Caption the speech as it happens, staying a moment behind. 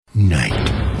Night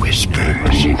Whispers.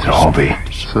 Everybody needs a hobby.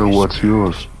 So what's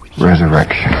yours?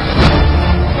 Resurrection.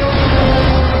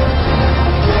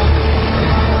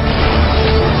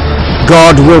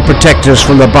 God will protect us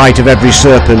from the bite of every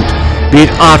serpent, be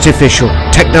it artificial,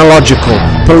 technological,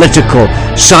 political,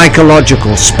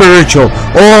 psychological, spiritual,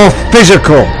 or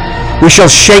physical. We shall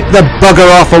shake the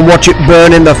bugger off and watch it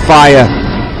burn in the fire.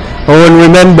 Oh, and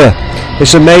remember,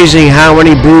 it's amazing how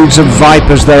many broods of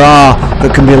vipers there are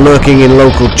that can be lurking in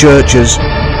local churches.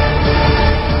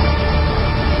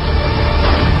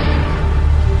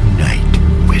 Night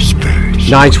Whispers.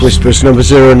 Night Whispers number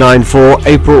 094,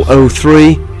 April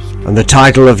 03, and the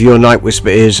title of your Night Whisper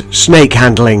is Snake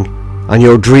Handling, and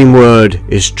your dream word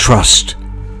is trust.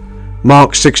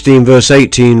 Mark 16 verse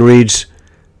 18 reads,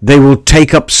 "They will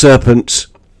take up serpents."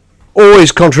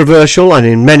 Always controversial and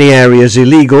in many areas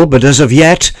illegal, but as of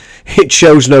yet it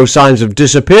shows no signs of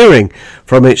disappearing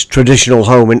from its traditional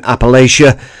home in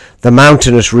Appalachia, the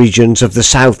mountainous regions of the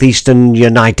southeastern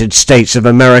United States of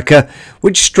America,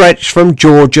 which stretch from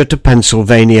Georgia to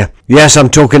Pennsylvania. Yes, I'm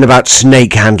talking about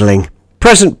snake handling.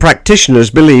 Present practitioners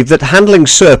believe that handling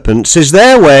serpents is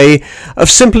their way of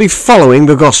simply following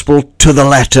the gospel to the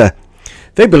letter.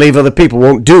 They believe other people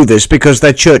won't do this because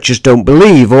their churches don't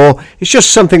believe, or it's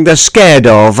just something they're scared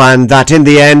of, and that in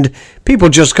the end, people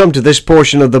just come to this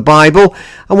portion of the Bible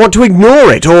and want to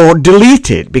ignore it or delete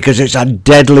it because it's a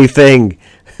deadly thing.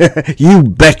 You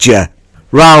betcha.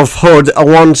 Ralph Hood, a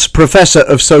once professor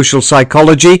of social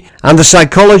psychology and the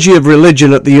psychology of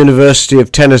religion at the University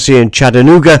of Tennessee in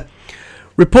Chattanooga,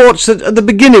 reports that at the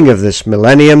beginning of this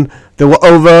millennium, there were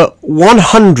over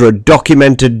 100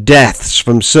 documented deaths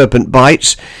from serpent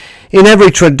bites. In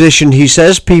every tradition, he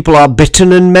says, people are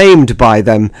bitten and maimed by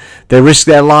them. They risk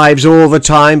their lives all the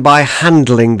time by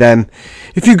handling them.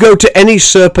 If you go to any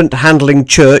serpent-handling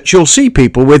church, you'll see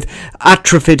people with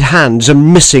atrophied hands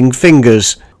and missing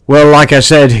fingers. Well, like I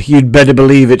said, you'd better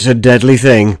believe it's a deadly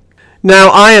thing. Now,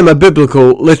 I am a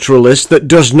biblical literalist that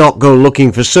does not go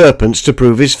looking for serpents to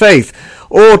prove his faith,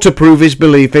 or to prove his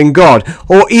belief in God,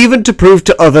 or even to prove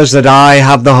to others that I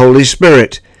have the Holy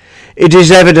Spirit. It is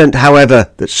evident,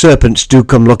 however, that serpents do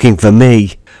come looking for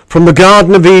me. From the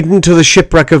Garden of Eden to the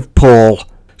shipwreck of Paul,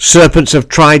 serpents have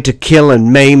tried to kill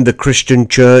and maim the Christian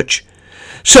church.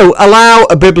 So allow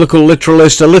a biblical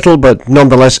literalist a little but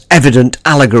nonetheless evident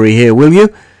allegory here, will you?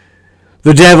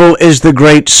 The devil is the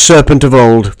great serpent of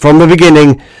old, from the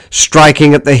beginning,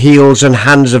 striking at the heels and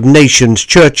hands of nations,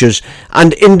 churches,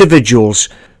 and individuals,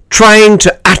 trying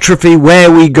to atrophy where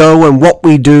we go and what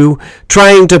we do,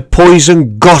 trying to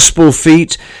poison gospel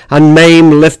feet and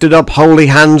maim lifted up holy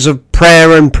hands of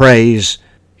prayer and praise.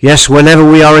 Yes, whenever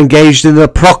we are engaged in the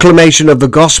proclamation of the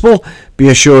gospel, be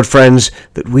assured, friends,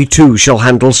 that we too shall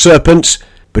handle serpents,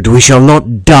 but we shall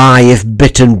not die if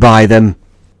bitten by them.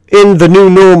 In the new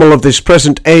normal of this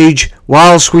present age,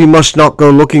 whilst we must not go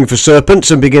looking for serpents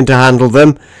and begin to handle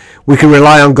them, we can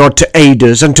rely on God to aid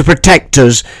us and to protect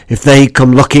us if they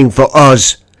come looking for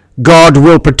us. God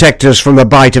will protect us from the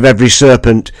bite of every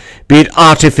serpent, be it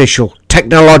artificial,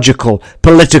 technological,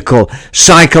 political,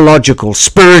 psychological,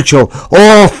 spiritual,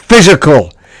 or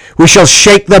physical. We shall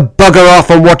shake the bugger off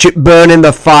and watch it burn in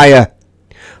the fire.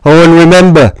 Oh, and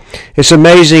remember, it's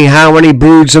amazing how many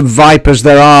broods of vipers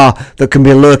there are that can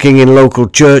be lurking in local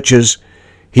churches.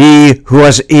 He who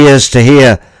has ears to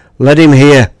hear, let him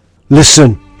hear.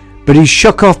 Listen. But he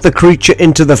shook off the creature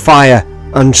into the fire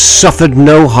and suffered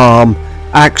no harm.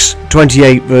 Acts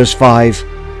 28 verse 5.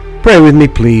 Pray with me,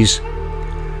 please.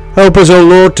 Help us, O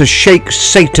Lord, to shake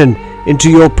Satan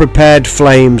into your prepared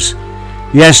flames.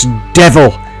 Yes,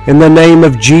 devil, in the name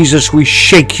of Jesus, we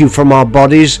shake you from our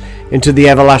bodies into the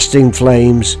everlasting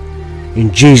flames. In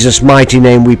Jesus' mighty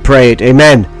name we pray it.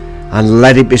 Amen. And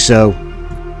let it be so.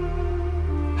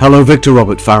 Hello, Victor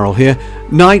Robert Farrell here.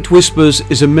 Night Whispers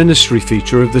is a ministry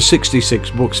feature of the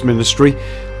 66 Books Ministry,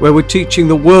 where we're teaching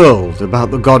the world about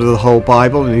the God of the whole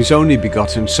Bible and His only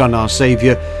begotten Son, our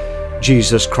Saviour,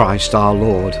 Jesus Christ our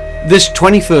Lord. This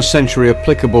 21st century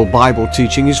applicable Bible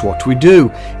teaching is what we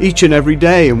do each and every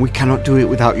day, and we cannot do it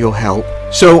without your help.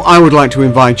 So I would like to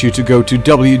invite you to go to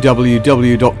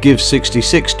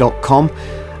www.give66.com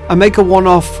and make a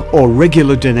one-off or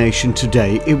regular donation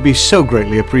today. It would be so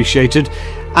greatly appreciated,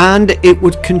 and it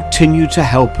would continue to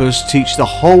help us teach the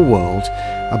whole world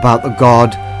about the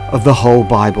God of the whole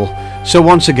Bible. So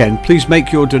once again, please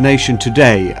make your donation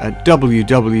today at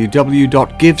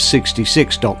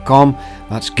www.give66.com.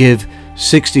 That's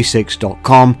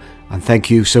give66.com, and thank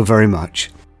you so very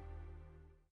much.